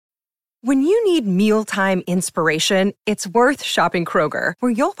When you need mealtime inspiration, it's worth shopping Kroger,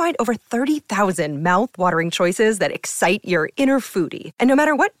 where you'll find over 30,000 mouth-watering choices that excite your inner foodie. And no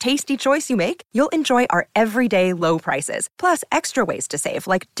matter what tasty choice you make, you'll enjoy our everyday low prices, plus extra ways to save,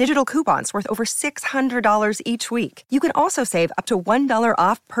 like digital coupons worth over $600 each week. You can also save up to $1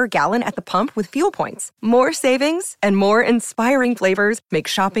 off per gallon at the pump with fuel points. More savings and more inspiring flavors make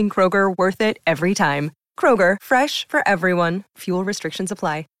shopping Kroger worth it every time. Kroger, fresh for everyone. Fuel restrictions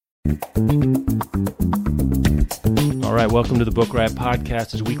apply. All right, welcome to the Book Riot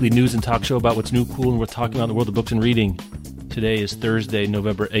Podcast. It's a weekly news and talk show about what's new, cool, and we're talking about the world of books and reading. Today is Thursday,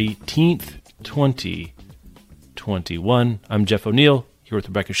 November 18th, 2021. I'm Jeff O'Neill, here with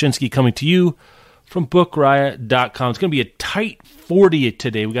Rebecca Schinsky, coming to you from BookRiot.com. It's going to be a tight 40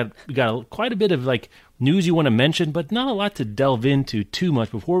 today. We got quite a bit of news you want to mention, but not a lot to delve into too much.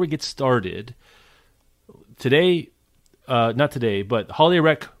 Before we get started, not today, but holiday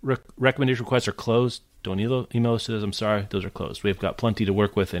recommendation requests are closed. Don't email us, I'm sorry, those are closed. We've got plenty to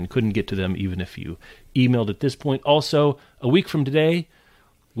work with and couldn't get to them even if you emailed at this point. Also, a week from today,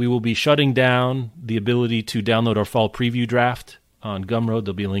 we will be shutting down the ability to download our fall preview draft on Gumroad.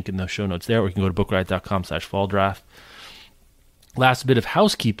 There'll be a link in the show notes there, or you can go to bookriot.com/fall draft. Last bit of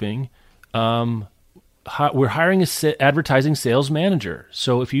housekeeping. We're hiring an advertising sales manager.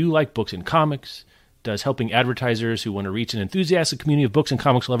 So if you like books and comics, does helping advertisers who want to reach an enthusiastic community of books and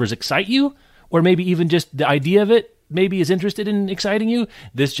comics lovers excite you? Or maybe even just the idea of it maybe is interested in exciting you?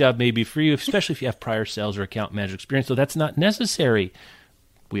 This job may be for you, especially if you have prior sales or account manager experience, so that's not necessary.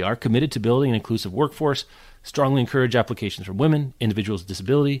 We are committed to building an inclusive workforce, strongly encourage applications from women, individuals with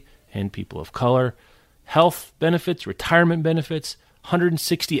disability, and people of color. Health benefits, retirement benefits,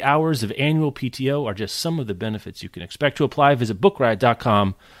 160 hours of annual PTO are just some of the benefits you can expect. To apply, visit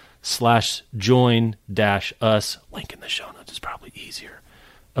bookriot.com/join-us. Link in the show notes is probably easier.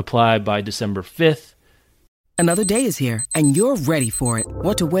 Apply by December 5th. Another day is here, and you're ready for it.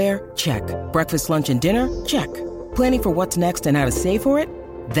 What to wear? Check. Breakfast, lunch, and dinner? Check. Planning for what's next and how to save for it?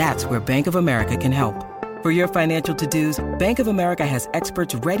 That's where Bank of America can help. For your financial to-dos, Bank of America has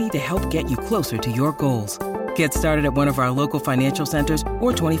experts ready to help get you closer to your goals. Get started at one of our local financial centers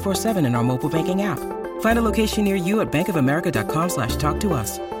or 24/7 in our mobile banking app. Find a location near you at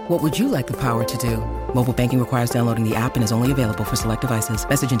bankofamerica.com/talktous. What would you like the power to do? Mobile banking requires downloading the app and is only available for select devices.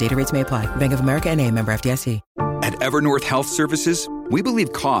 Message and data rates may apply. Bank of America N.A., member FDIC. At Evernorth Health Services, we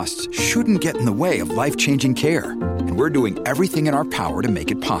believe costs shouldn't get in the way of life-changing care, and we're doing everything in our power to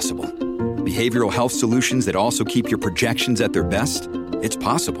make it possible. Behavioral health solutions that also keep your projections at their best? It's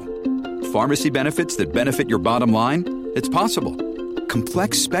possible. Pharmacy benefits that benefit your bottom line? It's possible.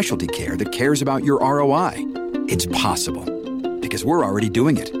 Complex specialty care that cares about your ROI? It's possible. Because we're already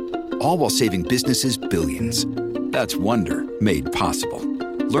doing it. All while saving businesses billions. That's Wonder made possible.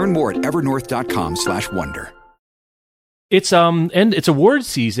 Learn more at evernorth.com/wonder. It's award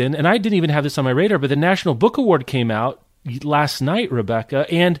season, and I didn't even have this on my radar, but the National Book Award came out last night, Rebecca,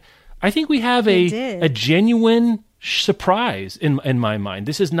 and I think we have a genuine surprise in my mind.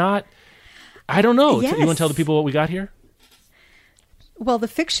 This is not, I don't know. Yes. You want to tell the people what we got here? Well, the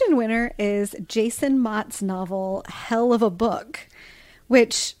fiction winner is Jason Mott's novel, Hell of a Book,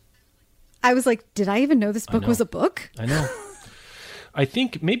 which I was like, did I even know this book was a book? I know. I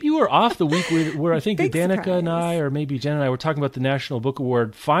think maybe you were off the week where I think Danica surprise. and I, or maybe Jen and I, were talking about the National Book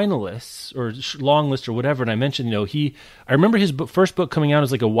Award finalists or long list or whatever. And I mentioned, I remember his first book coming out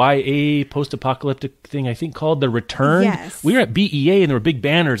as like a YA post-apocalyptic thing, I think called The Return. Yes. We were at BEA and there were big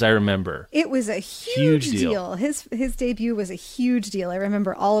banners, I remember. It was a huge deal. His debut was a huge deal. I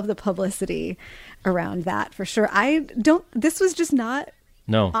remember all of the publicity around that for sure. This was just not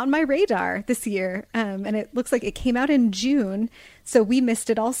on my radar this year. And it looks like it came out in June. So we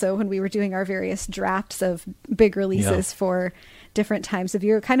missed it also when we were doing our various drafts of big releases for different times of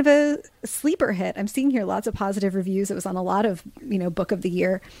year. Kind of a sleeper hit. I'm seeing here lots of positive reviews. It was on a lot of, book of the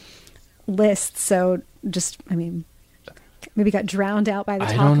year lists. So maybe got drowned out by the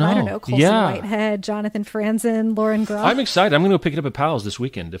talk. I don't know. Colson Whitehead, Jonathan Franzen, Lauren Groff. I'm excited. I'm going to go pick it up at Powell's this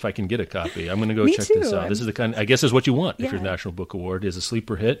weekend if I can get a copy. I'm going to go check this out. This is the kind, I guess is what you want if your National Book Award is a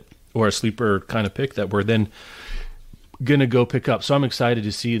sleeper hit or a sleeper kind of pick that we're then going to go pick up. So I'm excited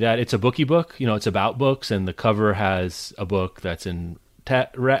to see that. It's a bookie book. It's about books, and the cover has a book that's in...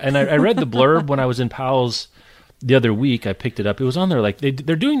 and I read the blurb when I was in Powell's the other week. I picked it up. It was on there. Like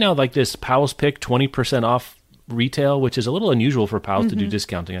they're doing now like this Powell's Pick 20% off retail, which is a little unusual for Powell's to do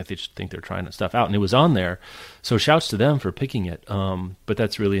discounting. I think they're trying stuff out, and it was on there. So shouts to them for picking it. But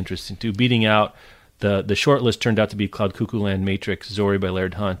that's really interesting too. Beating out The short list turned out to be Cloud Cuckoo Land, Matrix, Zori by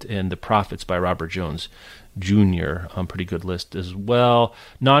Laird Hunt, and The Prophets by Robert Jones Jr. Pretty good list as well.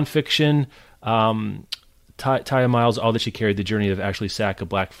 Nonfiction, Taya Miles, All That She Carried, The Journey of Ashley Sack, A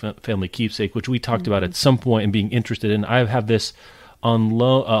Black Family Keepsake, which we talked about at some point and being interested in. I have this on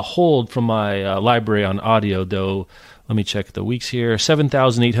hold from my library on audio, though. Let me check the weeks here.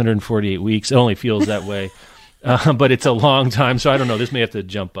 7,848 weeks. It only feels that way. But it's a long time, so I don't know. This may have to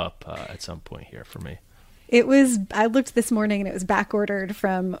jump up at some point here for me. I looked this morning and it was back ordered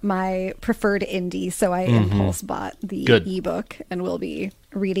from my preferred indie, so I impulse bought the ebook and will be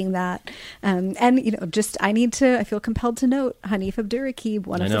reading that. And I feel compelled to note Hanif Abdurraqib,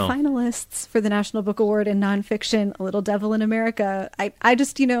 one of the finalists for the National Book Award in nonfiction, A Little Devil in America. I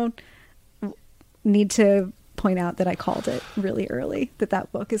just need to point out that I called it really early,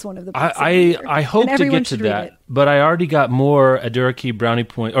 that book is one of the books. I hope to get to that, but I already got more Abduraqib brownie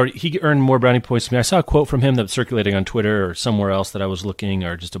points, or he earned more brownie points to me. I saw a quote from him that's circulating on Twitter or somewhere else that I was looking,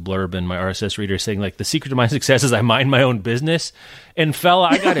 or just a blurb in my RSS reader saying, like, the secret to my success is I mind my own business. And fella,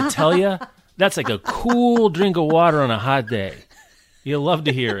 I got to tell you, that's like a cool drink of water on a hot day. You'll love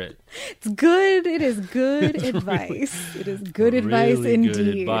to hear it. It's good. It is good advice. It is good advice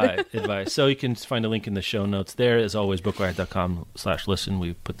indeed. Good advice. So you can find a link in the show notes there. As always, bookriot.com/listen.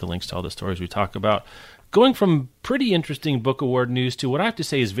 We put the links to all the stories we talk about. Going from pretty interesting book award news to what I have to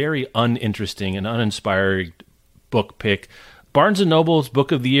say is very uninteresting and uninspiring book pick. Barnes & Noble's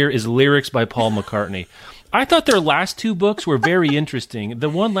Book of the Year is Lyrics by Paul McCartney. I thought their last two books were very interesting. The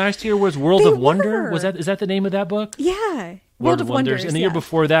one last year was World of Wonder. Is that the name of that book? Yeah. World of Wonders. And the year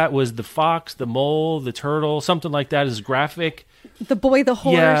before that was The Fox, The Mole, The Turtle, something like that is graphic. The Boy, the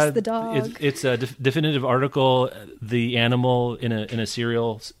Horse, the Dog. It's a definitive article, the animal in a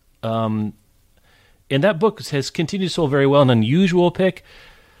serial. And that book has continued to sell very well, an unusual pick.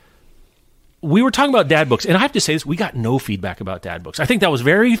 We were talking about dad books, and I have to say this, we got no feedback about dad books. I think that was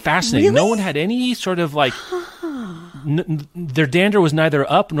very fascinating. Really? No one had any sort of like, their dander was neither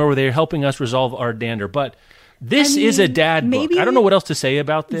up, nor were they helping us resolve our dander. But this is a dad book. I don't know what else to say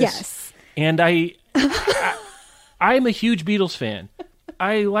about this. Yes. And I'm a huge Beatles fan.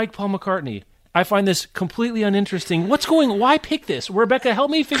 I like Paul McCartney. I find this completely uninteresting. Why pick this? Rebecca, help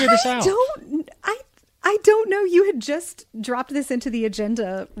me figure this out. I don't know. You had just dropped this into the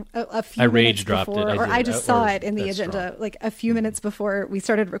agenda a few minutes before. I just saw it in the agenda like a few minutes before we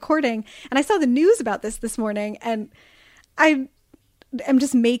started recording. And I saw the news about this morning, and I am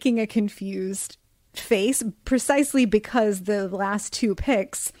just making a confused face precisely because the last two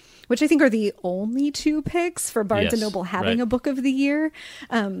picks, which I think are the only two picks for Barnes & Noble having a Book of the Year,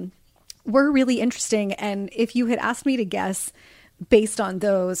 were really interesting. And if you had asked me to guess based on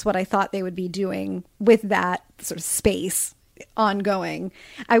those, what I thought they would be doing with that sort of space ongoing,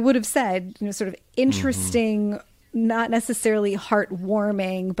 I would have said, sort of interesting, not necessarily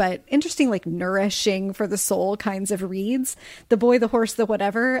heartwarming, but interesting, like nourishing for the soul kinds of reads. The Boy, the Horse, the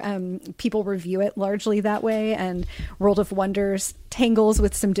Whatever, people review it largely that way. And World of Wonders tangles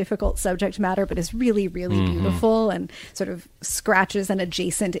with some difficult subject matter, but is really, really beautiful and sort of scratches an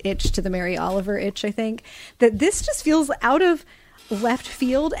adjacent itch to the Mary Oliver itch, I think. That this just feels out of left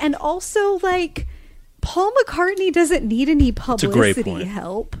field, and also like Paul McCartney doesn't need any publicity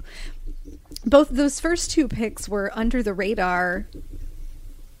help. Both those first two picks were under the radar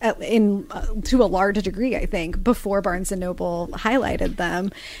to a large degree, I think, before Barnes & Noble highlighted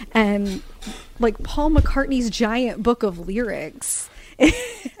them. And like Paul McCartney's giant book of lyrics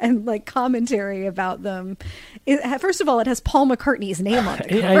and like commentary about them. First of all, it has Paul McCartney's name on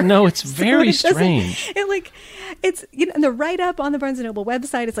it. I know, it's very strange. It's and the write up on the Barnes & Noble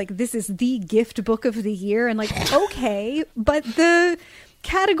website, it's like, this is the gift book of the year, and like, okay, but the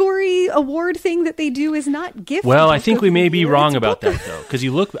category award thing that they do is not gift. Well, I think we may be wrong about that though, because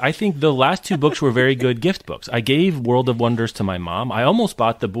I think the last two books were very good gift books. I gave World of Wonders to my mom. I almost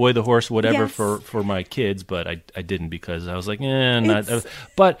bought The Boy, the Horse, Whatever for my kids, but I didn't, because I was like,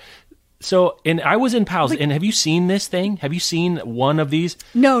 but so, and I was in Pals, and have you seen this thing? Have you seen one of these?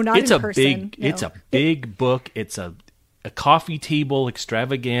 No, not in person. It's a big book. It's a coffee table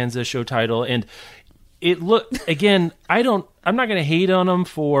extravaganza show title, and it looked, again, I'm not going to hate on them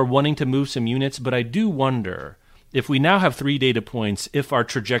for wanting to move some units, but I do wonder if we now have 3 data points, if our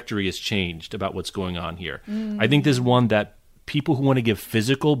trajectory has changed about what's going on here. I think this is one that people who want to give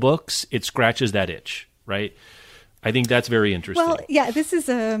physical books, it scratches that itch, right? I think that's very interesting. Well, yeah, this is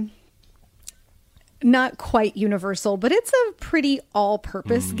not quite universal, but it's a pretty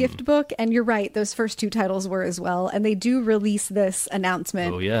all-purpose gift book. And you're right, those first two titles were as well. And they do release this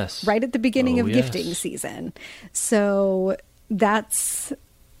announcement right at the beginning of gifting season. So that's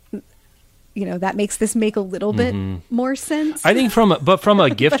that makes this make a little bit more sense. I think from a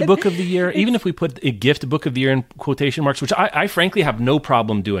gift book of the year, even if we put a gift book of the year in quotation marks, which I frankly have no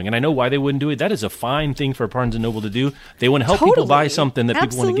problem doing, and I know why they wouldn't do it. That is a fine thing for Barnes & Noble to do. They want to help people buy something that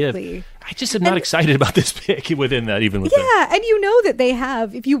people want to give. I just am not excited about this pick within that, even with them. And that they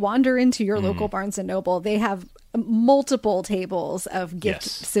have, if you wander into your local Barnes & Noble, they have multiple tables of gift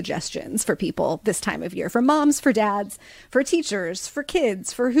suggestions for people this time of year, for moms, for dads, for teachers, for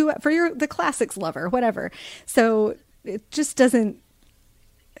kids, for the classics lover, whatever. So it just doesn't.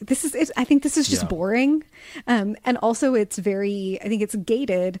 I think this is just boring, and also it's I think it's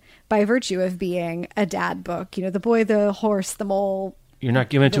gated by virtue of being a dad book. The boy, the horse, the mole. You're not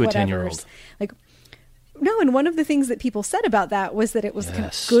giving it to a 10-year-old. No, and one of the things that people said about that was that it was kind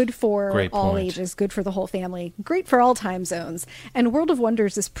of good for all ages, good for the whole family, great for all time zones. And World of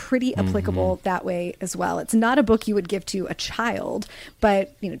Wonders is pretty applicable that way as well. It's not a book you would give to a child,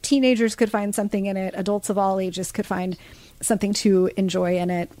 but teenagers could find something in it. Adults of all ages could find something to enjoy in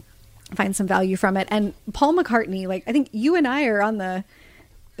it, find some value from it. And Paul McCartney, I think you and I are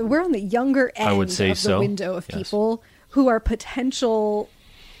we're on the younger end of the window of people who are potential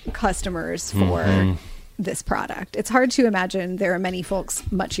customers for this product. It's hard to imagine there are many folks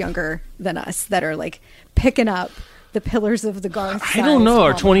much younger than us that are picking up the Pillars of the Garth. I don't know.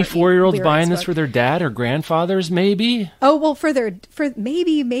 Are 24-year-olds buying this for their dad or grandfathers? Maybe. Oh well, for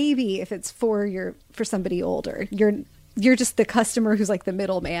maybe if it's for somebody older, you're just the customer who's the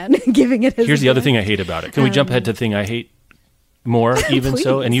middleman giving it. Here's the other thing I hate about it. Can we jump ahead to the thing I hate more? Even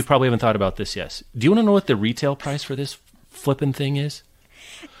so, and you probably haven't thought about this. Yes. Do you want to know what the retail price for this flipping thing is?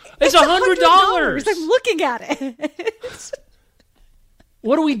 It's $100. I'm looking at it.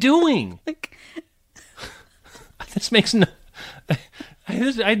 What are we doing? This makes no. I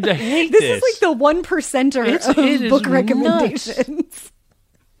hate this. This is the 1%er of book recommendations.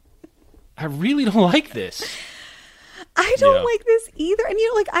 I really don't like this. I don't like this either. And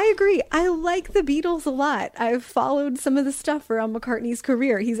I agree. I like the Beatles a lot. I've followed some of the stuff around McCartney's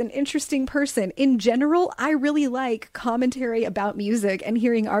career. He's an interesting person. In general, I really like commentary about music and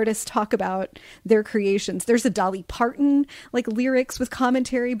hearing artists talk about their creations. There's a Dolly Parton lyrics with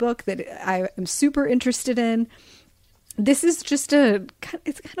commentary book that I am super interested in. This is just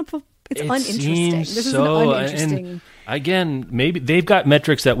it's uninteresting. This is an uninteresting. And again, maybe they've got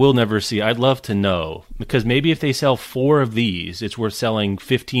metrics that we'll never see. I'd love to know, because maybe if they sell 4 of these, it's worth selling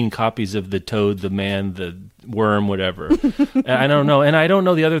 15 copies of the Toad, the Man, the Worm, whatever. I don't know, and I don't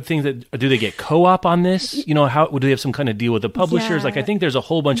know the other things. Do they get co-op on this? How would they have some kind of deal with the publishers? I think there's a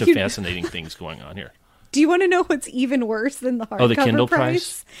whole bunch of fascinating things going on here. Do you want to know what's even worse than the hardcover the Kindle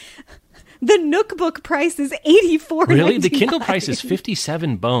price? The Nook book price is $84.99. Really? The Kindle price is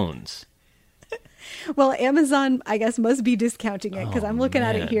 57 bones. Well, Amazon, I guess, must be discounting it, because I'm looking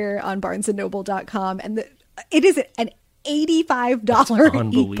at it here on barnesandnoble.com, and it is an $85 That's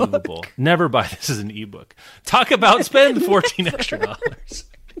unbelievable. ebook. Never buy this as an ebook. Talk about spend $14 extra.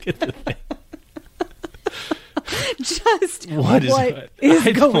 Get the thing. Just what is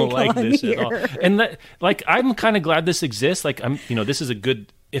I don't like this here. At all. And I'm kind of glad this exists. This is a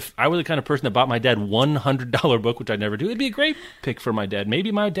good. If I were the kind of person that bought my dad $100 book, which I never do, it'd be a great pick for my dad.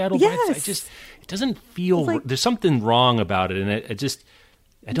 Maybe my dad will buy this. It doesn't feel. There's something wrong about it, and I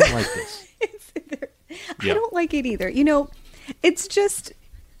don't like this. I don't like it either. It's just.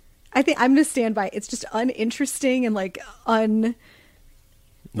 I think I'm going to stand by. It's just uninteresting and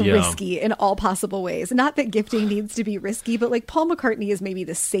risky in all possible ways. Not that gifting needs to be risky, but Paul McCartney is maybe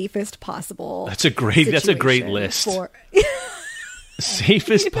the safest possible. That's a great list.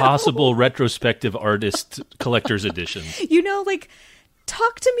 Safest possible retrospective artist collector's editions.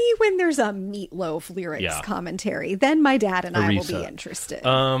 Talk to me when there's a Meatloaf lyrics commentary. Then my dad and I will be interested.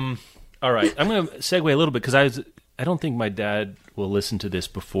 All right. I'm going to segue a little bit, because I don't think my dad will listen to this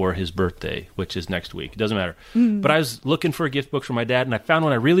before his birthday, which is next week. It doesn't matter. But I was looking for a gift book for my dad, and I found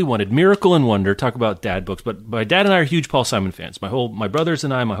one I really wanted. Miracle and Wonder. Talk about dad books. But my dad and I are huge Paul Simon fans. My brothers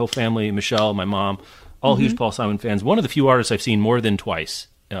and I, my whole family, Michelle, my mom, all huge Paul Simon fans. One of the few artists I've seen more than twice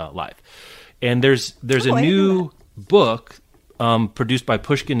live. And there's a new book produced by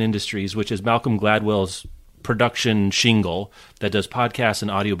Pushkin Industries, which is Malcolm Gladwell's production shingle that does podcasts and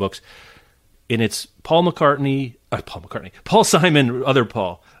audiobooks. And it's Paul Simon, other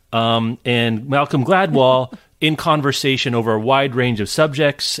Paul, and Malcolm Gladwell in conversation over a wide range of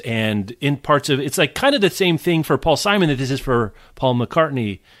subjects, and in parts of it's kind of the same thing for Paul Simon that this is for Paul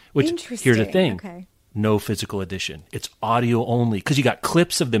McCartney. Which here's the thing. Okay. No physical edition. It's audio only, because you got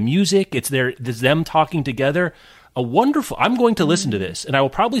clips of the music. It's them talking together. I'm going to listen to this, and I will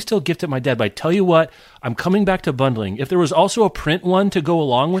probably still gift it my dad. But I tell you what, I'm coming back to bundling. If there was also a print one to go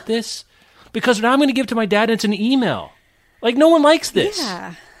along with this, because now I'm going to give it to my dad and it's an email. Like, no one likes this.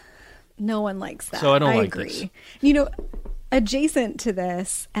 Yeah. No one likes that. So I don't like agree. this. You know, adjacent to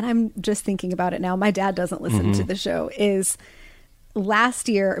this, and I'm just thinking about it now, my dad doesn't listen to the show, is last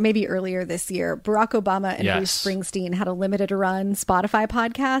year, or maybe earlier this year, Barack Obama and Bruce Springsteen had a limited run Spotify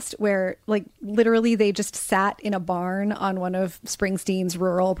podcast where, like, literally they just sat in a barn on one of Springsteen's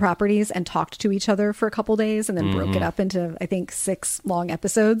rural properties and talked to each other for a couple days and then broke it up into, I think, 6 long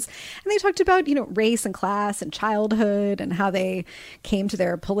episodes. And they talked about, you know, race and class and childhood and how they came to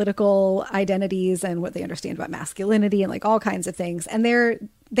their political identities and what they understand about masculinity and like all kinds of things. And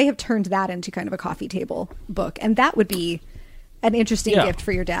they have turned that into kind of a coffee table book. And that would be an interesting gift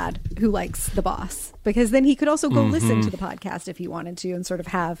for your dad who likes The Boss, because then he could also go listen to the podcast if he wanted to and sort of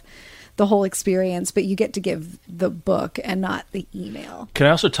have the whole experience, but you get to give the book and not the email. Can I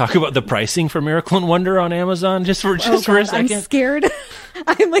also talk about the pricing for Miracle in Wonder on Amazon just for a second? I'm scared.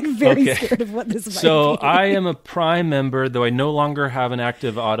 I'm like very scared of what this might be. So I am a Prime member, though I no longer have an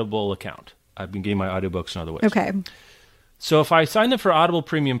active Audible account. I've been getting my audiobooks in other ways. Okay. So if I signed up for Audible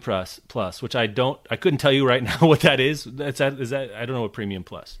Premium Plus, which I couldn't tell you right now what that is. Is that I don't know what Premium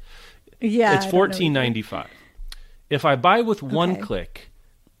Plus. Yeah, it's $14.95. If I buy with one click,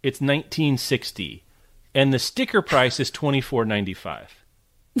 it's $19.60, and the sticker price is $24.95,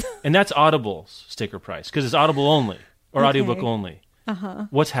 and that's Audible's sticker price because it's Audible only or audiobook only.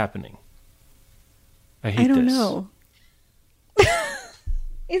 What's happening? I hate this. I don't know.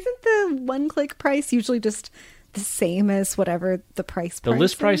 Isn't the one click price usually just the same as whatever the price? The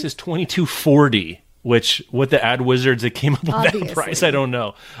list price is $22.40, which what the ad wizards that came up with that price, I don't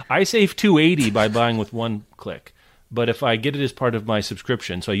know. I save $2.80 by buying with one click, but if I get it as part of my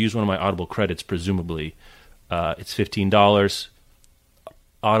subscription, so I use one of my Audible credits, presumably, it's $15.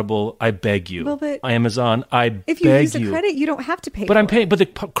 Audible, I beg you. Well, but Amazon, I beg you. If you use a credit, you don't have to pay. But I'm paying. But the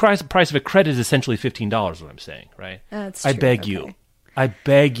price of a credit is essentially $15. What I'm saying, right? That's true. I beg you. I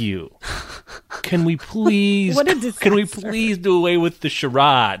beg you. Can we please? What a disaster. Can we please do away with the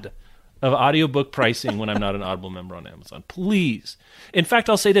charade of audiobook pricing when I'm not an Audible member on Amazon? Please. In fact,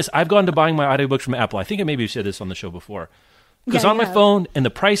 I'll say this: I've gone to buying my audiobooks from Apple. I think I maybe said this on the show before. Because on my phone, and the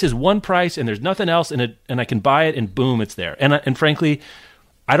price is one price, and there's nothing else in it, and I can buy it, and boom, it's there. And frankly,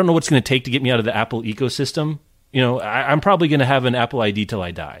 I don't know what's going to take to get me out of the Apple ecosystem. You know, I'm probably going to have an Apple ID till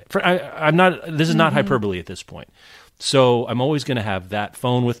I die. I'm not. This is not hyperbole at this point. So I'm always going to have that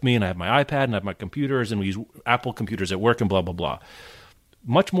phone with me, and I have my iPad, and I have my computers, and we use Apple computers at work, and blah blah blah.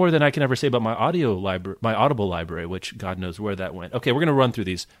 Much more than I can ever say about my Audible library, which God knows where that went. Okay, we're going to run through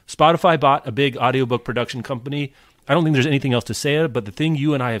these. Spotify bought a big audiobook production company. I don't think there's anything else to say, but the thing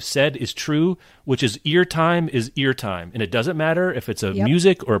you and I have said is true, which is ear time, and it doesn't matter if it's a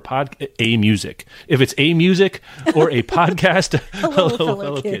music or a music. If it's a music or a podcast,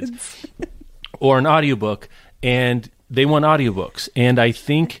 hello kids, or an audiobook, and they want audiobooks. And I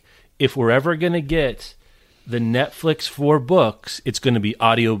think if we're ever going to get the Netflix for books, it's going to be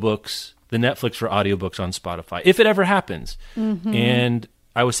audiobooks, the Netflix for audiobooks on Spotify, if it ever happens. And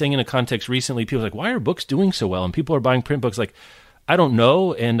I was saying in a context recently, people were like, why are books doing so well? And people are buying print books. Like, I don't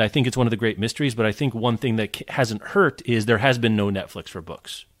know. And I think it's one of the great mysteries. But I think one thing that hasn't hurt is there has been no Netflix for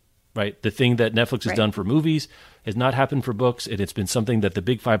books, right? The thing that Netflix has done for movies has not happened for books. And it's been something that the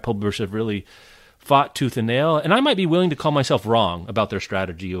big five publishers have really fought tooth and nail. And I might be willing to call myself wrong about their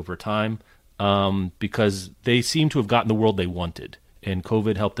strategy over time because they seem to have gotten the world they wanted. And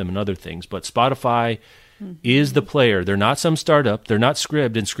COVID helped them in other things. But Spotify is the player. They're not some startup. They're not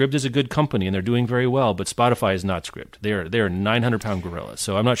Scribd, and Scribd is a good company, and they're doing very well. But Spotify is not Scribd. They're 900-pound gorillas.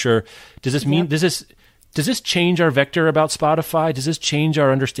 So I'm not sure. Does this mean does this change our vector about Spotify? Does this change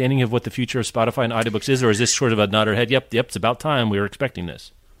our understanding of what the future of Spotify and audiobooks is, or is this sort of a nod our head? Yep, it's about time. We were expecting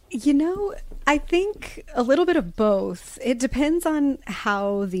this. You know, I think a little bit of both. It depends on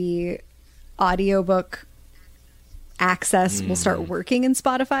how the audiobook access will start working in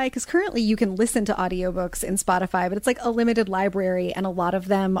Spotify, because currently you can listen to audiobooks in Spotify, but it's like a limited library, and a lot of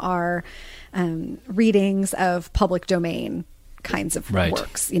them are readings of public domain kinds of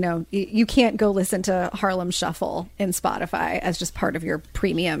works. You know, you can't go listen to Harlem Shuffle in Spotify as just part of your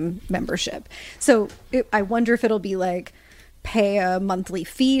premium membership. So I wonder if it'll be like pay a monthly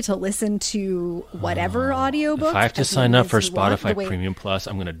fee to listen to whatever audiobook. If I have to sign up for Spotify Premium Plus,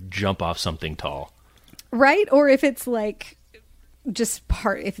 I'm going to jump off something tall. Right? Or if it's like just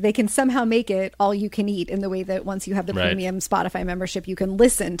if they can somehow make it all you can eat in the way that once you have the premium Spotify membership, you can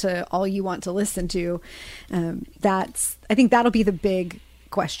listen to all you want to listen to. I think that'll be the big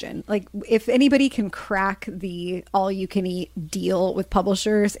question. Like, if anybody can crack the all-you-can-eat deal with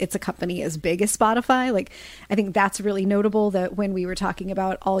publishers, it's a company as big as Spotify. Like, I think that's really notable that when we were talking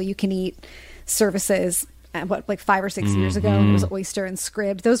about all-you-can-eat services, like 5 or 6 years ago, it was Oyster and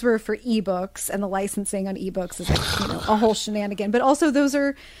Scribd. Those were for ebooks, and the licensing on ebooks is like, a whole shenanigan. But also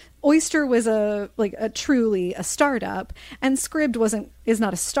Oyster was truly a startup, and Scribd is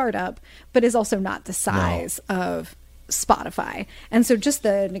not a startup, but is also not the size of Spotify. And so just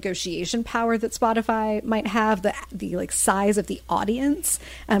the negotiation power that Spotify might have, the like size of the audience,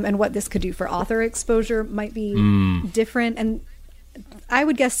 and what this could do for author exposure might be different. And I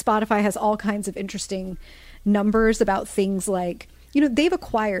would guess Spotify has all kinds of interesting numbers about things like, they've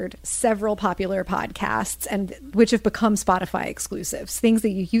acquired several popular podcasts and which have become Spotify exclusives, things that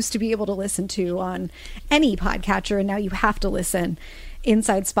you used to be able to listen to on any podcatcher, and now you have to listen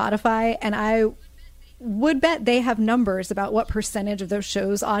inside Spotify. And I would bet they have numbers about what percentage of those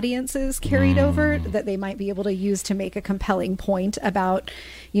shows' audiences carried over that they might be able to use to make a compelling point about,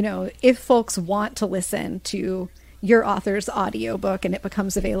 if folks want to listen to your author's audiobook and it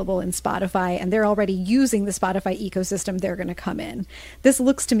becomes available in Spotify and they're already using the Spotify ecosystem, they're going to come in. This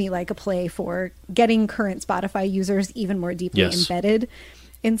looks to me like a play for getting current Spotify users even more deeply embedded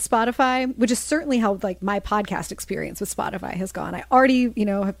in Spotify, which is certainly how like my podcast experience with Spotify has gone. I already,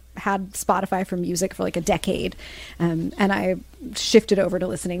 have had Spotify for music for like a decade. And I shifted over to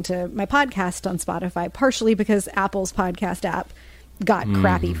listening to my podcast on Spotify, partially because Apple's podcast app got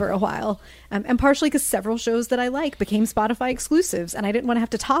crappy for a while, and partially because several shows that I like became Spotify exclusives, and I didn't want to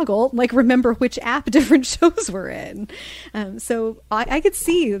have to toggle, like, remember which app different shows were in. So I could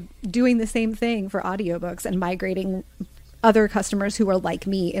see doing the same thing for audiobooks and migrating other customers who are like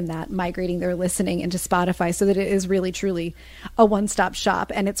me in that, migrating their listening into Spotify so that it is really, truly a one-stop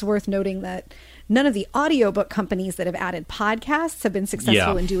shop. And it's worth noting that none of the audiobook companies that have added podcasts have been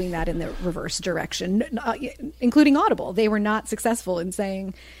successful in doing that in the reverse direction, including Audible. They were not successful in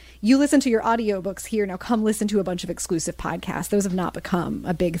saying, you listen to your audiobooks here, now come listen to a bunch of exclusive podcasts. Those have not become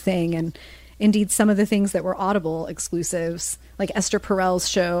a big thing. And indeed, some of the things that were Audible exclusives, like Esther Perel's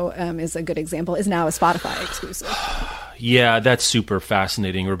show is a good example, is now a Spotify exclusive. Yeah, that's super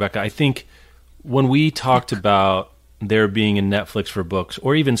fascinating, Rebecca. I think when we talked about there being a Netflix for books,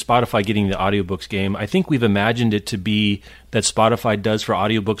 or even Spotify getting the audiobooks game, I think we've imagined it to be that Spotify does for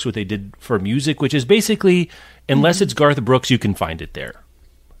audiobooks what they did for music, which is basically, unless it's Garth Brooks, you can find it there.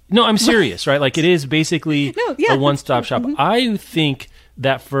 No, I'm serious, right? Like, it is basically a one-stop shop. I think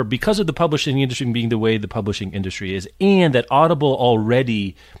that because of the publishing industry being the way the publishing industry is, and that Audible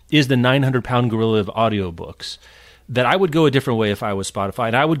already is the 900-pound gorilla of audiobooks, that I would go a different way if I was Spotify,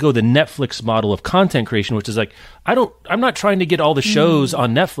 and I would go the Netflix model of content creation, which is like, I'm not trying to get all the shows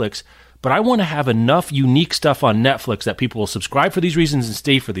on Netflix, but I want to have enough unique stuff on Netflix that people will subscribe for these reasons and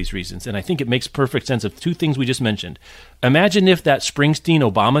stay for these reasons. And I think it makes perfect sense of two things we just mentioned. Imagine if that Springsteen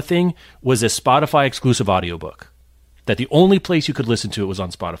Obama thing was a Spotify exclusive audiobook, that the only place you could listen to it was on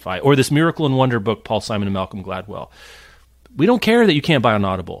Spotify, or this Miracle and Wonder book, Paul Simon and Malcolm Gladwell. We don't care that you can't buy on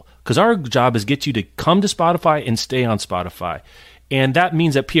Audible, because our job is get you to come to Spotify and stay on Spotify. And that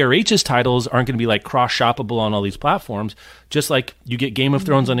means that PRH's titles aren't going to be like cross-shoppable on all these platforms, just like you get Game of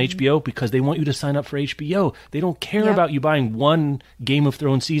Thrones on HBO because they want you to sign up for HBO. They don't care about you buying one Game of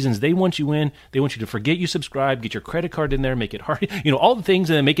Thrones seasons. They want you in. They want you to forget you subscribe, get your credit card in there, make it hard, all the things,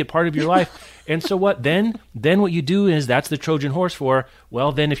 and then make it part of your life. And so what? Then what you do is, that's the Trojan horse for,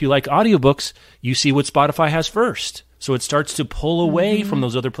 well, then if you like audiobooks, you see what Spotify has first. So it starts to pull away from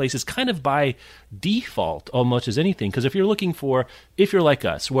those other places kind of by default, almost as anything. Because if you're like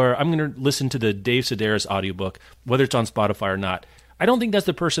us, where I'm going to listen to the Dave Sedaris audiobook, whether it's on Spotify or not, I don't think that's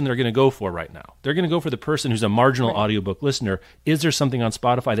the person they're going to go for right now. They're going to go for the person who's a marginal audiobook listener. Is there something on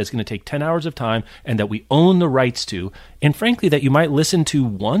Spotify that's going to take 10 hours of time and that we own the rights to? And frankly, that you might listen to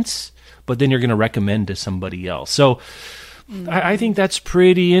once, but then you're going to recommend to somebody else. So I think that's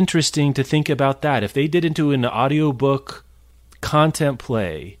pretty interesting to think about that. If they did into an audiobook content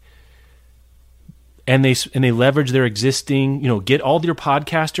play and they leverage their existing, get all your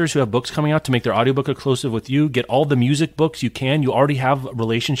podcasters who have books coming out to make their audiobook exclusive with you, get all the music books you can. You already have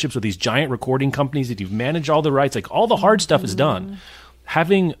relationships with these giant recording companies that you've managed all the rights. Like, all the hard stuff is done.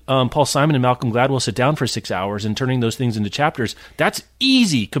 Having Paul Simon and Malcolm Gladwell sit down for 6 hours and turning those things into chapters, that's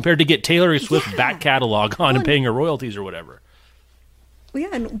easy compared to get Taylor Swift back catalog on and paying her royalties or whatever. Well, yeah,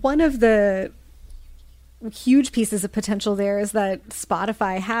 and one of the huge pieces of potential there is that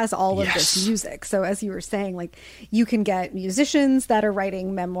Spotify has all of this music. So as you were saying, like, you can get musicians that are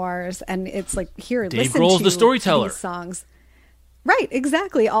writing memoirs, and it's like, here, Dave listen Grohl's to the storyteller. these songs. Right,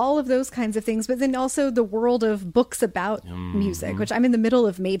 exactly. All of those kinds of things. But then also the world of books about music, which I'm in the middle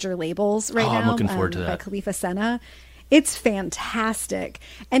of Major Labels right now. I'm looking forward to that. By Khalifa Sena. It's fantastic.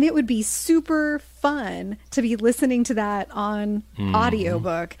 And it would be super fun to be listening to that on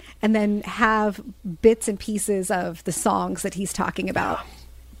audiobook and then have bits and pieces of the songs that he's talking about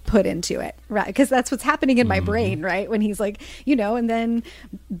put into it, right? Because that's what's happening in my brain, right? When he's like, and then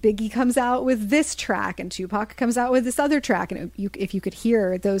Biggie comes out with this track and Tupac comes out with this other track, and if you could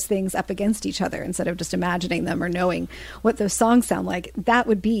hear those things up against each other instead of just imagining them or knowing what those songs sound like, that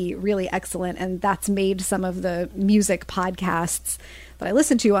would be really excellent. And that's made some of the music podcasts that I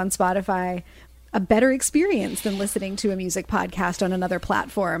listen to on Spotify a better experience than listening to a music podcast on another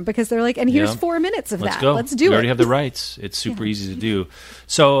platform, because they're like, and here's 4 minutes of that. Go. Let's do it. We already have the rights. It's super easy to do.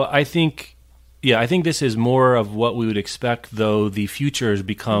 So I think this is more of what we would expect, though the future has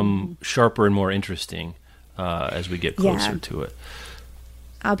become sharper and more interesting as we get closer to it.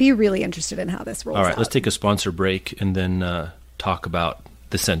 I'll be really interested in how this rolls out. All right, let's take a sponsor break and then talk about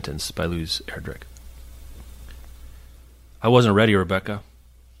The Sentence by Louise Erdrich. I wasn't ready, Rebecca.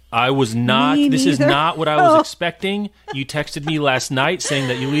 I was not. This is not what I was expecting. You texted me last night saying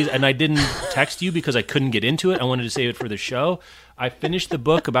that you leave, and I didn't text you because I couldn't get into it. I wanted to save it for the show. I finished the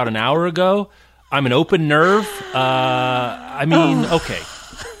book about an hour ago. I'm an open nerve. Okay.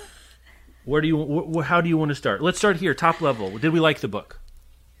 How do you want to start? Let's start here, top level. Did we like the book?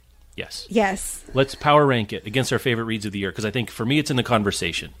 Yes. Yes. Let's power rank it against our favorite reads of the year, because I think for me it's in the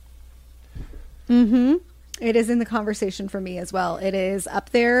conversation. Mm-hmm. It is in the conversation for me as well. It is up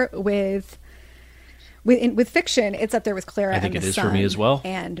there with fiction. It's up there with Clara and the Sun. I think it is for me as well.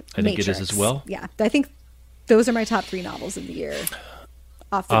 And I think it is as well. Yeah, I think those are my top 3 novels of the year.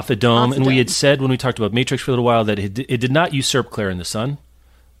 Off the Dome. And we had said when we talked about Matrix for a little while that it did not usurp Clara and the Sun.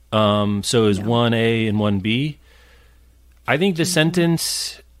 So it was 1A and 1B. I think The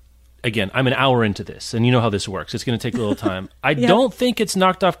Sentence... Again, I'm an hour into this, and you know how this works. It's going to take a little time. I don't think it's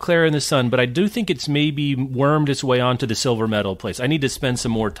knocked off Clara and the Sun, but I do think it's maybe wormed its way onto the silver medal place. I need to spend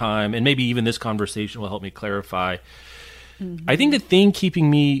some more time, and maybe even this conversation will help me clarify. I think the thing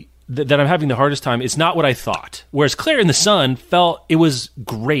keeping me, that I'm having the hardest time, is not what I thought. Whereas Clara and the Sun it was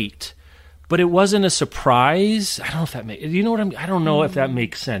great, but it wasn't a surprise. I don't know if that makes, I don't know if that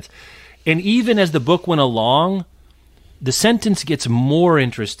makes sense. And even as the book went along, The Sentence gets more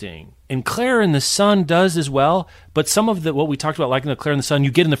interesting, and Clara and the Sun does as well. But some of what we talked about, like in the Clara and the Sun, you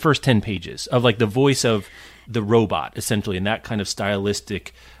get in the first 10 pages of like the voice of the robot, essentially, and that kind of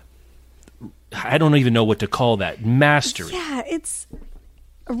stylistic. I don't even know what to call that, mastery. Yeah, it's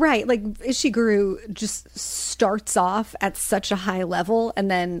right. Like Ishiguro just starts off at such a high level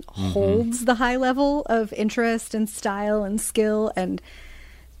and then holds the high level of interest and style and skill, and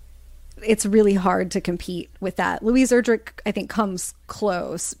it's really hard to compete with that. Louise Erdrich, I think, comes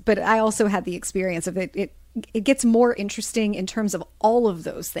close, but I also had the experience of it gets more interesting in terms of all of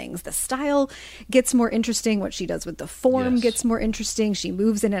those things. The style gets more interesting. What she does with the form gets more interesting. She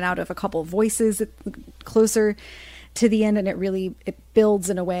moves in and out of a couple voices closer to the end, and it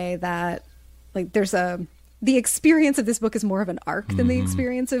builds in a way that, like, the experience of this book is more of an arc than the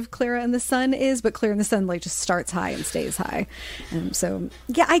experience of Clara and the Sun is, but Clara and the Sun like just starts high and stays high. So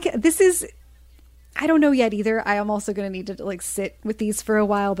yeah, I don't know yet either. I am also going to need to like sit with these for a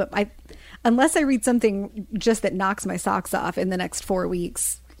while, but unless I read something just that knocks my socks off in the next 4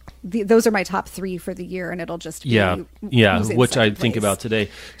 weeks, those are my top 3 for the year, and it'll just be which I think about today.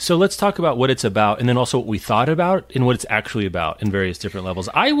 So let's talk about what it's about, and then also what we thought about and what it's actually about in various different levels.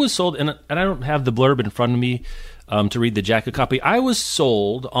 I was sold, and I don't have the blurb in front of me to read the jacket copy. I was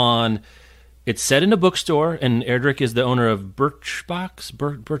sold on it's set in a bookstore, and Erdrich is the owner of Birch Bark.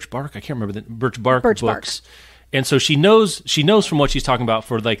 I can't remember the Birch Bark Books. And so she knows from what she's talking about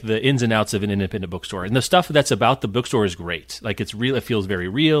for like the ins and outs of an independent bookstore. And the stuff that's about the bookstore is great. Like it's real, it feels very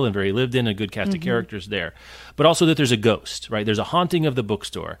real and very lived in, a good cast of characters there. But also that there's a ghost, right? There's a haunting of the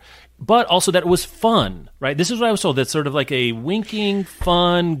bookstore. But also that it was fun, right? This is what I was told. That's sort of like a winking,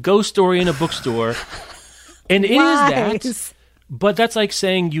 fun ghost story in a bookstore. And it is that. But that's like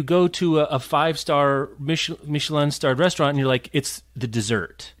saying you go to a 5-star Michelin-starred restaurant and you're like, it's the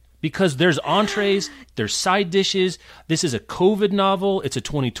dessert. Because there's entrees, there's side dishes. This is a COVID novel. It's a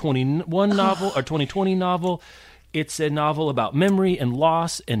 2021 novel or 2020 novel. It's a novel about memory and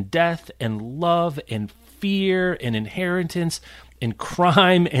loss and death and love and fear and inheritance and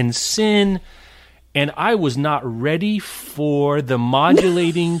crime and sin. And I was not ready for the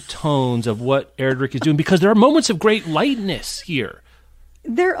modulating tones of what Erdrich is doing, because there are moments of great lightness here.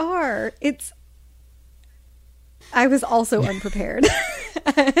 There are. I was also unprepared.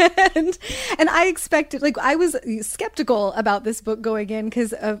 and I expected, like, I was skeptical about this book going in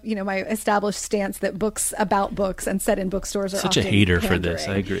because of, you know, my established stance that books about books and set in bookstores are such a hater pandering. For this.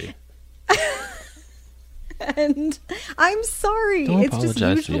 I agree. And I'm sorry. It's just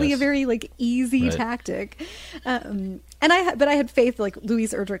usually a very like easy tactic. But I had faith like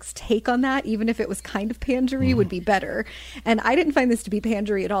Louise Erdrich's take on that, even if it was kind of pandery, would be better. And I didn't find this to be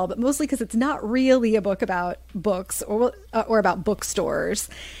pandery at all, but mostly because it's not really a book about books or about bookstores.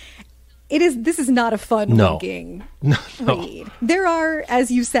 This is not a fun reading read. There are, as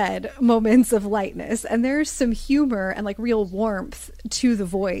you said, moments of lightness, and there's some humor and like real warmth to the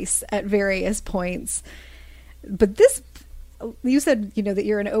voice at various points. But this, you said, you know, that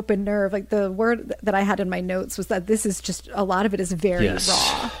you're an open nerve. Like the word that I had in my notes was that this is just, a lot of it is very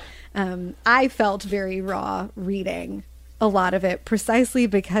raw. I felt very raw reading a lot of it, precisely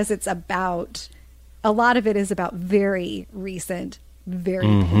because a lot of it is about very recent, very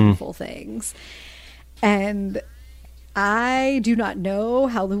painful things. And I do not know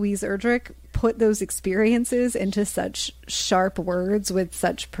how Louise Erdrich put those experiences into such sharp words with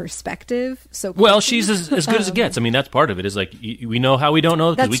such perspective. So quickly. Well, she's as good as it gets. I mean, that's part of it. Is like we know how we don't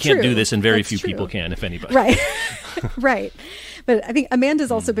know because we can't do this, and very few people can, if anybody. Right, right. But I think Amanda's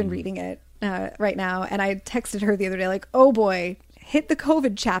also been reading it right now, and I texted her the other day, like, "Oh boy, hit the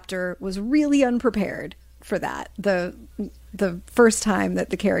COVID chapter was really unprepared for that. The first time that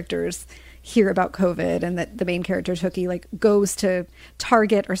the characters hear about COVID and that the main character Tookie like goes to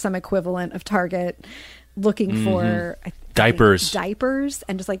Target or some equivalent of Target looking for diapers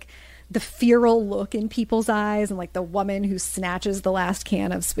and just like the feral look in people's eyes and like the woman who snatches the last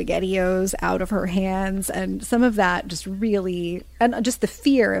can of SpaghettiOs out of her hands, and some of that just really, and just the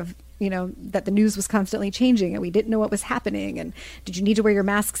fear of, you know, that the news was constantly changing and we didn't know what was happening, and did you need to wear your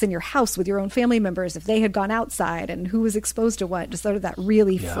masks in your house with your own family members if they had gone outside, and who was exposed to what, just sort of that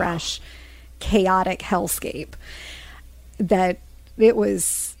really fresh chaotic hellscape that it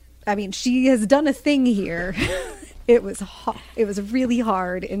was. I mean, she has done a thing here. It was really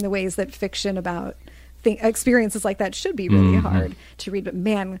hard in the ways that fiction about experiences like that should be really hard to read, but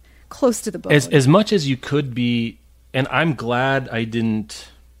man, close to the bone. As much as you could be, and I'm glad I didn't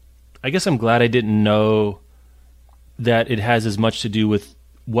know that it has as much to do with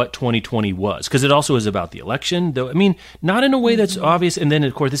what 2020 was, because it also is about the election, though. I mean, not in a way that's obvious. And then,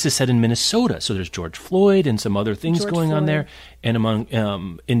 of course, this is set in Minnesota, so there's George Floyd and some other things going on there, and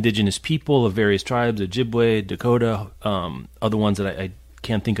among indigenous people of various tribes, Ojibwe, Dakota, other ones that I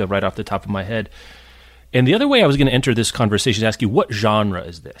can't think of right off the top of my head. And the other way I was going to enter this conversation is ask you, what genre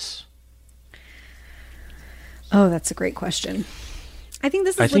is this? Oh, that's a great question. I think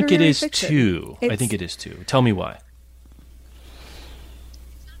this is literary fiction. I think it is too. Tell me why.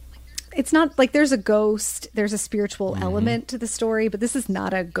 It's not like there's a ghost, there's a spiritual element to the story, but this is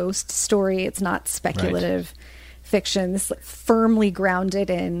not a ghost story. It's not speculative fiction. This is like firmly grounded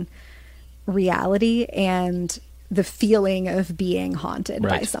in reality and the feeling of being haunted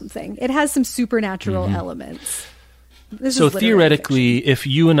by something. It has some supernatural elements. So theoretically, if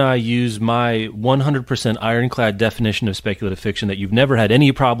you and I use my 100% ironclad definition of speculative fiction that you've never had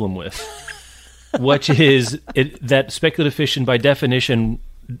any problem with, which is that speculative fiction by definition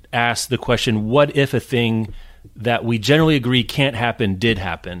asks the question, what if a thing that we generally agree can't happen did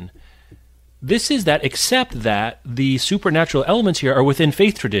happen? This is that, except that the supernatural elements here are within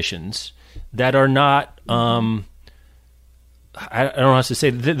faith traditions that are not, I don't know how to say,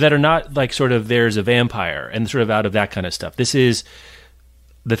 that are not like sort of there's a vampire and sort of out of that kind of stuff. This is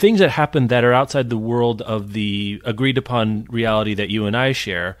the things that happen that are outside the world of the agreed upon reality that you and I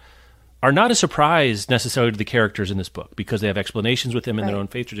share are not a surprise necessarily to the characters in this book, because they have explanations with them in their own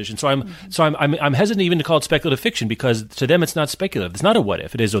faith tradition. So I'm hesitant even to call it speculative fiction, because to them it's not speculative. It's not a what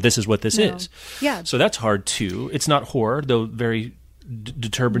if. It is, this is what this is. Yeah. So that's hard too. It's not horror, though very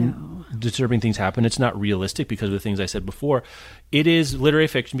disturbing things happen. It's not realistic because of the things I said before. It is literary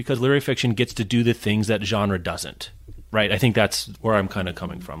fiction because literary fiction gets to do the things that genre doesn't. Right, I think that's where I'm kind of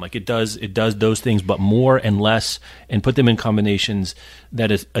coming from. Like it does those things, but more and less, and put them in combinations that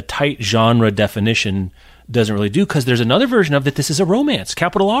a tight genre definition doesn't really do. Because there's another version of that. This is a romance,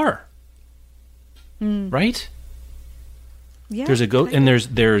 capital R. Right? Yeah. There's a and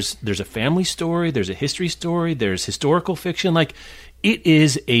there's a family story. There's a history story. There's historical fiction. Like it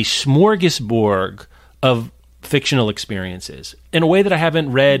is a smorgasbord of fictional experiences in a way that I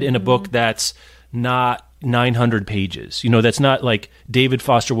haven't read in a book that's not 900 pages. You know, that's not like David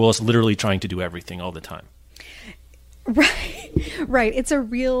Foster Wallace literally trying to do everything all the time. Right. It's a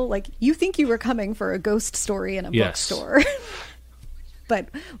real, like, you think you were coming for a ghost story in a bookstore. But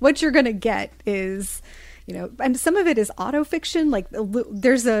what you're going to get is, and some of it is autofiction. Like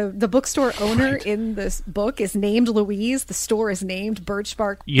there's the bookstore owner in this book is named Louise. The store is named Birch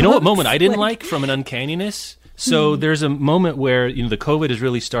Bark Books. You know what moment I didn't like from an uncanniness? So there's a moment where, the COVID is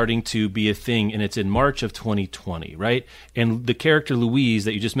really starting to be a thing, and it's in March of 2020, right? And the character Louise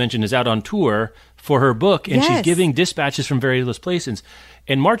that you just mentioned is out on tour for her book, and she's giving dispatches from various places.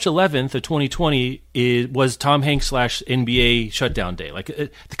 And March 11th of 2020 was Tom Hanks / NBA shutdown day, like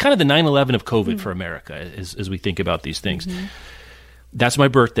kind of the 9/11 of COVID for America, as we think about these things. That's my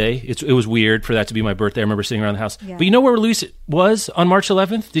birthday. It was weird for that to be my birthday. I remember sitting around the house. Yeah. But you know where Louise was on March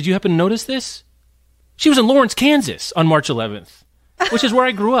 11th? Did you happen to notice this? She was in Lawrence, Kansas on March 11th, which is where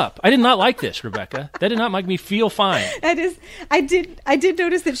I grew up. I did not like this, Rebecca. That did not make me feel fine. I did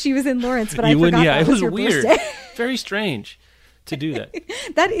notice that she was in Lawrence, but I forgot that was your weird. Birthday. Very strange to do that.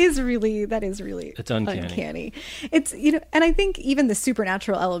 That is really it's uncanny. It's, and I think even the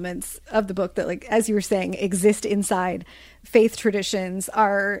supernatural elements of the book that, like, as you were saying, exist inside faith traditions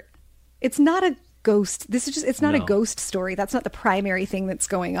it's not a ghost. It's not a ghost story. That's not the primary thing that's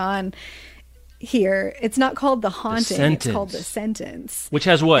going on here. It's not called the haunting, it's called the sentence. Which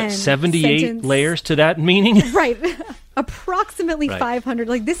has what, 78 layers to that meaning? Right. Approximately 500.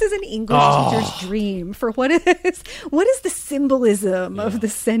 Like, this is an English teacher's dream for what is the symbolism of the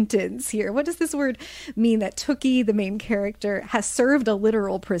sentence here? What does this word mean? That Tookie, the main character, has served a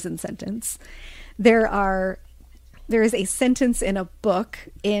literal prison sentence. There is a sentence in a book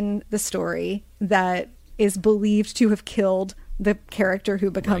in the story that is believed to have killed the character who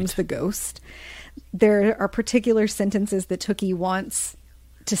becomes the ghost. There are particular sentences that Tookie wants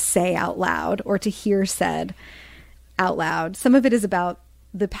to say out loud or to hear said out loud. Some of it is about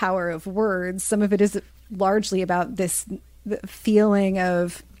the power of words. Some of it is largely about the feeling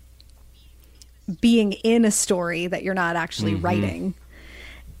of being in a story that you're not actually writing.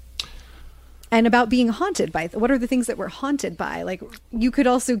 And about being haunted by what are the things that we're haunted by? Like, you could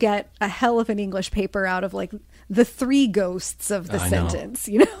also get a hell of an English paper out of, like, the 3 ghosts of the sentence.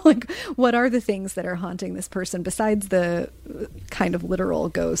 Like, what are the things that are haunting this person besides the kind of literal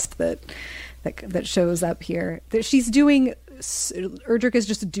ghost that shows up here? That she's doing. Erdrich is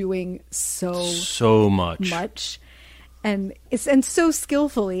just doing so much, and so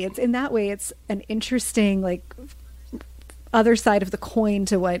skillfully. It's in that way. It's an interesting, like, other side of the coin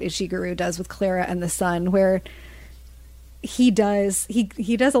to what Ishiguro does with Clara and the Sun, where he does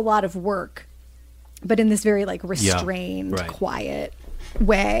a lot of work, but in this very, like, restrained, quiet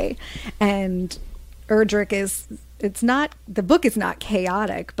way. And Erdrich the book is not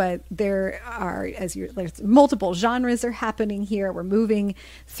chaotic, but there are, multiple genres are happening here. We're moving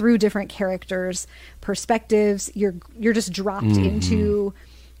through different characters' perspectives. You're just dropped into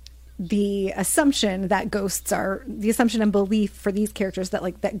the assumption that the assumption and belief for these characters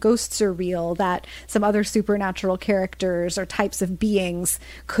that ghosts are real, that some other supernatural characters or types of beings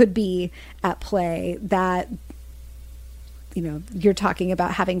could be at play, that, you're talking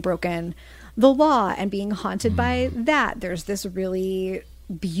about having broken the law and being haunted by that. There's this really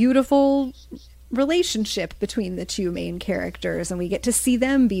beautiful relationship between the 2 main characters, and we get to see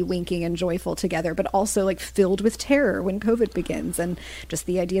them be winking and joyful together, but also, like, filled with terror when COVID begins. And just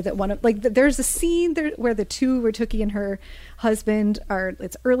the idea that there's a scene there where Tookie and her husband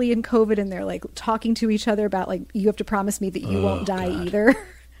it's early in COVID, and they're, like, talking to each other about, like, you have to promise me that you won't die either.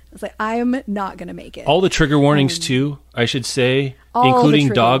 It's like, I'm not going to make it. All the trigger warnings too, I should say, including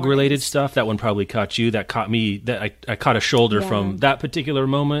dog related stuff. That one probably caught you. That caught me. That I caught a shoulder from that particular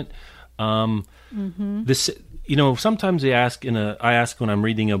moment. This, sometimes I ask when I'm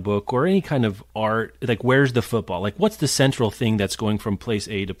reading a book or any kind of art, like, where's the football? Like, what's the central thing that's going from place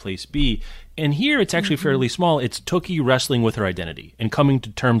A to place B? And here it's actually fairly small. It's Tookie wrestling with her identity and coming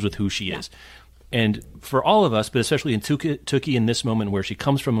to terms with who she is. And for all of us, but especially in Tookie in this moment where she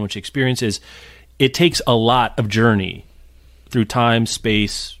comes from and what she experiences, it takes a lot of journey through time,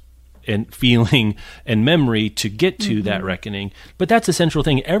 space, and feeling and memory to get to that reckoning. But that's the central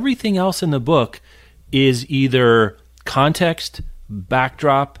thing. Everything else in the book is either context,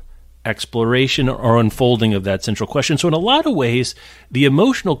 backdrop, exploration, or unfolding of that central question. So in a lot of ways, the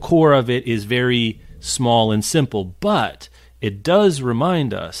emotional core of it is very small and simple, but it does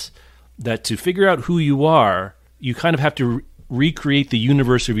remind us that to figure out who you are, you kind of have to recreate the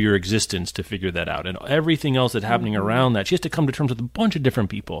universe of your existence to figure that out. And everything else that's happening around that, she has to come to terms with a bunch of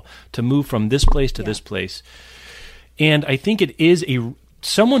different people to move from this place to this place. And I think it is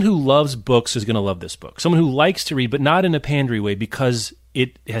someone who loves books is going to love this book. Someone who likes to read, but not in a pandery way, because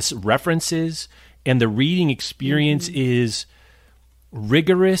it has references and the reading experience is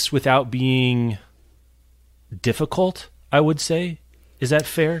rigorous without being difficult, I would say. Is that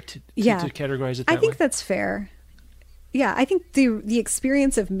fair to categorize it that way? I think that's fair. Yeah, I think the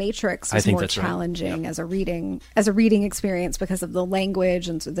experience of Matrix was more challenging as a reading experience because of the language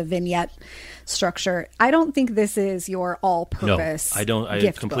and the vignette structure. I don't think this is your all-purpose. No, I don't. I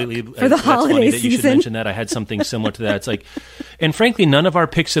gift completely book for the holiday season. You should mention that. I had something similar to that. It's like, and frankly, none of our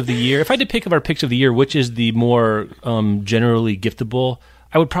picks of the year. If I had to pick of our picks of the year, which is the more generally giftable,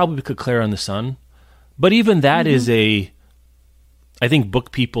 I would probably pick Claire on the Sun. But even that is I think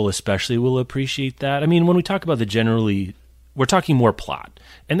book people especially will appreciate that. I mean, when we talk about we're talking more plot.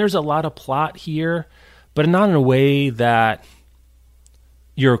 And there's a lot of plot here, but not in a way that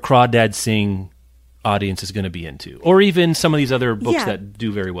your Crawdad Sing audience is going to be into. Or even some of these other books that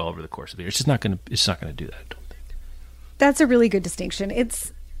do very well over the course of the year. It's just not going to do that, I don't think. That's a really good distinction.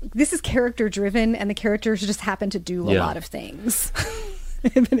 This is character driven, and the characters just happen to do a lot of things.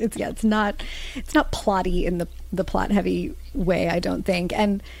 It's not plotty in the plot heavy way, I don't think.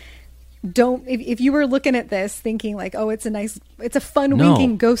 And if you were looking at this thinking like, oh, it's a fun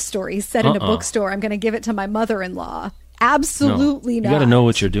winking ghost story set in a bookstore, I'm going to give it to my mother-in-law. Absolutely not. You got to know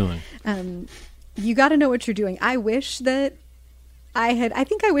what you're doing. You got to know what you're doing. I wish that I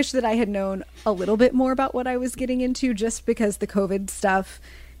had known a little bit more about what I was getting into, just because the COVID stuff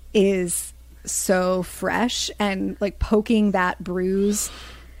is so fresh, and like poking that bruise.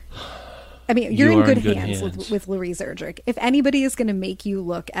 I mean, you're in good hands with Louise Erdrich. If anybody is going to make you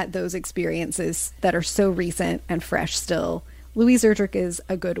look at those experiences that are so recent and fresh still, Louise Erdrich is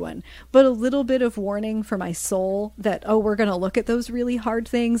a good one. But a little bit of warning for my soul that, we're going to look at those really hard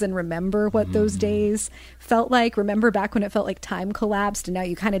things and remember what those days felt like. Remember back when it felt like time collapsed, and now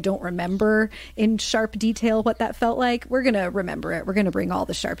you kind of don't remember in sharp detail what that felt like. We're going to remember it. We're going to bring all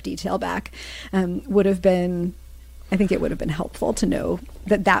the sharp detail back. I think it would have been helpful to know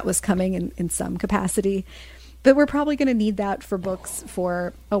that was coming in some capacity. But we're probably going to need that for books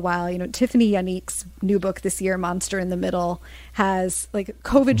for a while. You know, Tiffany Yannick's new book this year, Monster in the Middle, has like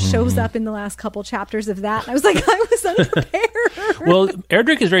COVID shows up in the last couple chapters of that. I was like, I was unprepared. Well,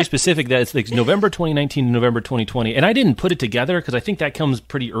 Erdrich is very specific that it's like November 2019 to November 2020. And I didn't put it together because I think that comes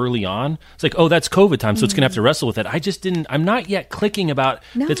pretty early on. It's like, that's COVID time, so it's going to have to wrestle with it. I'm not yet clicking about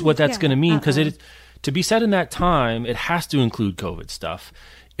what that's going to mean, because to be set in that time, it has to include COVID stuff.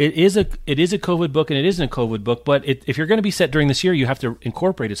 It is a COVID book, and it isn't a COVID book, but if you're going to be set during this year, you have to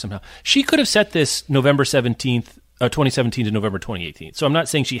incorporate it somehow. She could have set this November 17th, 2017 to November 2018. So I'm not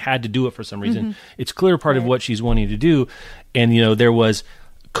saying she had to do it for some reason. It's clear part of what she's wanting to do. And, there was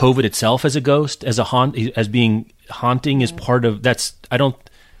COVID itself as a ghost, as being haunting is part of that's,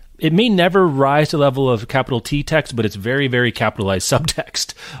 it may never rise to the level of capital T text, but it's very, very capitalized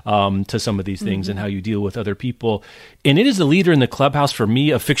subtext to some of these things and how you deal with other people. And it is the leader in the clubhouse for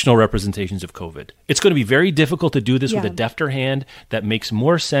me of fictional representations of COVID. It's going to be very difficult to do this with a defter hand that makes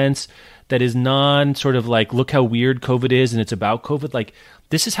more sense, that is sort of like, look how weird COVID is and it's about COVID. Like,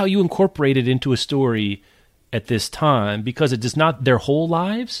 this is how you incorporate it into a story at this time, because it is not their whole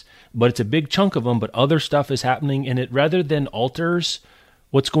lives, but it's a big chunk of them, but other stuff is happening, and it, rather than alters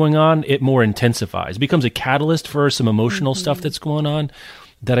what's going on, it more intensifies. It becomes a catalyst for some emotional stuff that's going on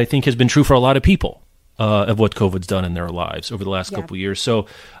that I think has been true for a lot of people of what COVID's done in their lives over the last couple of years. So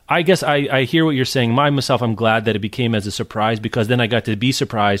I guess I hear what you're saying. Myself, I'm glad that it became as a surprise, because then I got to be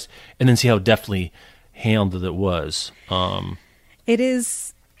surprised and then see how deftly handled it was. It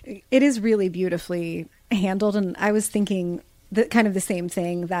is really beautifully handled. And I was thinking kind of the same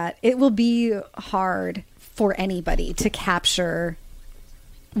thing, that it will be hard for anybody to capture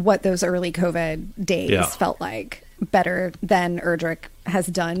what those early COVID days felt like better than Erdrich has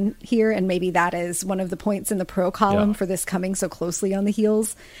done here. And maybe that is one of the points in the pro column for this coming so closely on the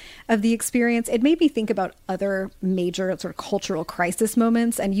heels of the experience. It made me think about other major sort of cultural crisis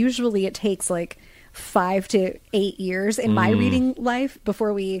moments. And usually it takes like 5 to 8 years in my reading life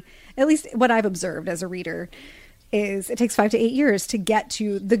before we, at least what I've observed as a reader, is it takes 5 to 8 years to get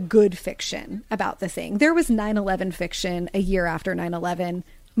to the good fiction about the thing. There was 9/11 fiction a year after 9/11.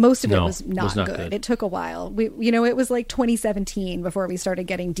 Most of it was not good. It took a while. It was like 2017 before we started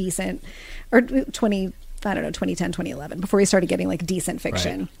getting decent, or 2010, 2011, before we started getting like decent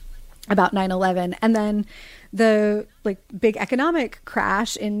fiction about 9/11. And then the like big economic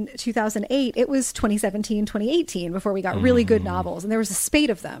crash in 2008, it was 2017, 2018 before we got really good novels. And there was a spate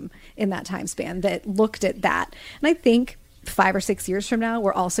of them in that time span that looked at that. And I think 5 or 6 years from now,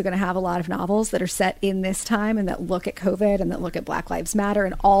 we're also going to have a lot of novels that are set in this time and that look at COVID and that look at Black Lives Matter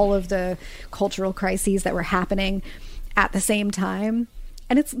and all of the cultural crises that were happening at the same time.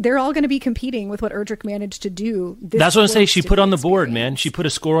 And they're all going to be competing with what Erdrich managed to do. That's what I'm saying. She put on the board, man. She put a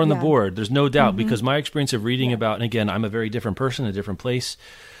score on the board. There's no doubt, because my experience of reading about, and again, I'm a very different person, a different place,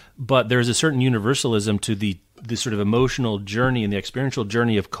 but there's a certain universalism to the sort of emotional journey and the experiential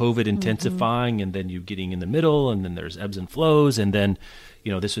journey of COVID intensifying, and then you getting in the middle, and then there's ebbs and flows, and then,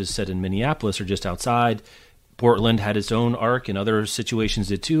 this was set in Minneapolis or just outside. Portland had its own arc, and other situations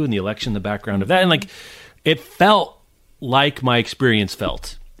did too, and the election, the background of that, and it felt like my experience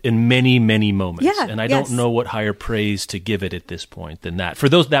felt in many, many moments. Yeah, and I don't know what higher praise to give it at this point than that, for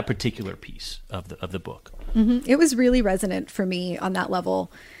that particular piece of the book. It was really resonant for me on that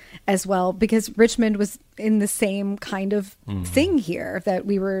level as well, because Richmond was in the same kind of thing here, that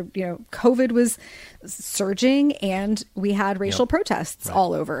we were, COVID was surging, and we had racial protests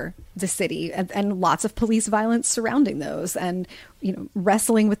all over the city, and lots of police violence surrounding those, and,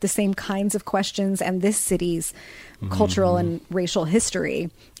 wrestling with the same kinds of questions and this city's cultural and racial history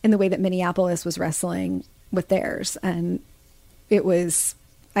in the way that Minneapolis was wrestling with theirs. And it was,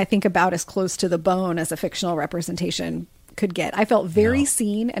 I think, about as close to the bone as a fictional representation could get. I felt very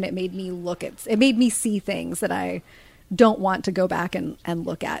seen, and it made me see things that I don't want to go back and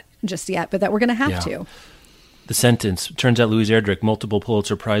look at just yet, but that we're going to have to. The sentence, turns out Louise Erdrich, multiple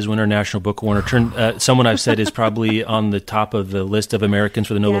Pulitzer Prize winner, National Book Award, someone I've said is probably on the top of the list of Americans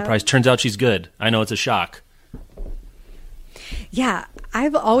for the Nobel Prize. Turns out she's good. I know, it's a shock. Yeah,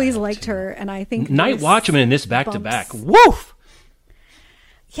 I've always liked her, and I think Night Watchman in this back-to-back. Woof!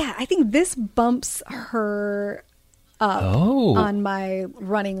 Yeah, I think this bumps her up on my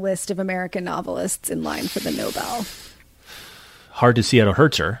running list of American novelists in line for the Nobel. Hard to see how it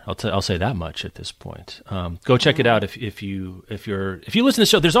hurts her. I'll say that much at this point. Go check it out if you listen to the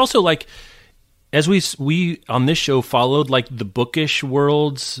show. There's also, as we on this show followed the bookish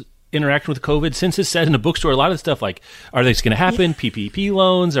world's interaction with COVID. Since it's set in a bookstore, a lot of stuff are this going to happen? PPP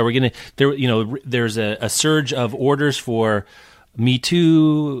loans? Are we going to there's a surge of orders for Me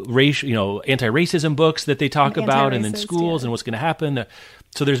Too, anti-racism books that they talk about, and then schools and what's going to happen.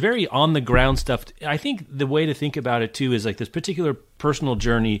 So there's very on-the-ground stuff. I think the way to think about it, too, is this particular personal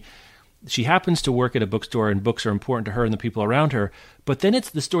journey. She happens to work at a bookstore, and books are important to her and the people around her. But then it's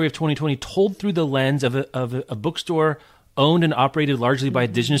the story of 2020 told through the lens of a bookstore owned and operated largely by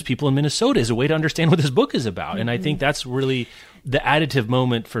Indigenous people in Minnesota, as a way to understand what this book is about. And I think that's really the additive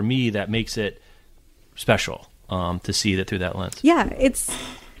moment for me that makes it special. To see that through that lens. Yeah,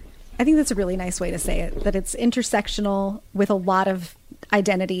 I think that's a really nice way to say it, that it's intersectional with a lot of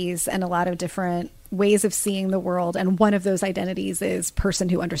identities and a lot of different ways of seeing the world. And one of those identities is person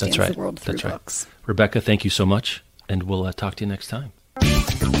who understands the world through books. Rebecca, thank you so much. And we'll talk to you next time.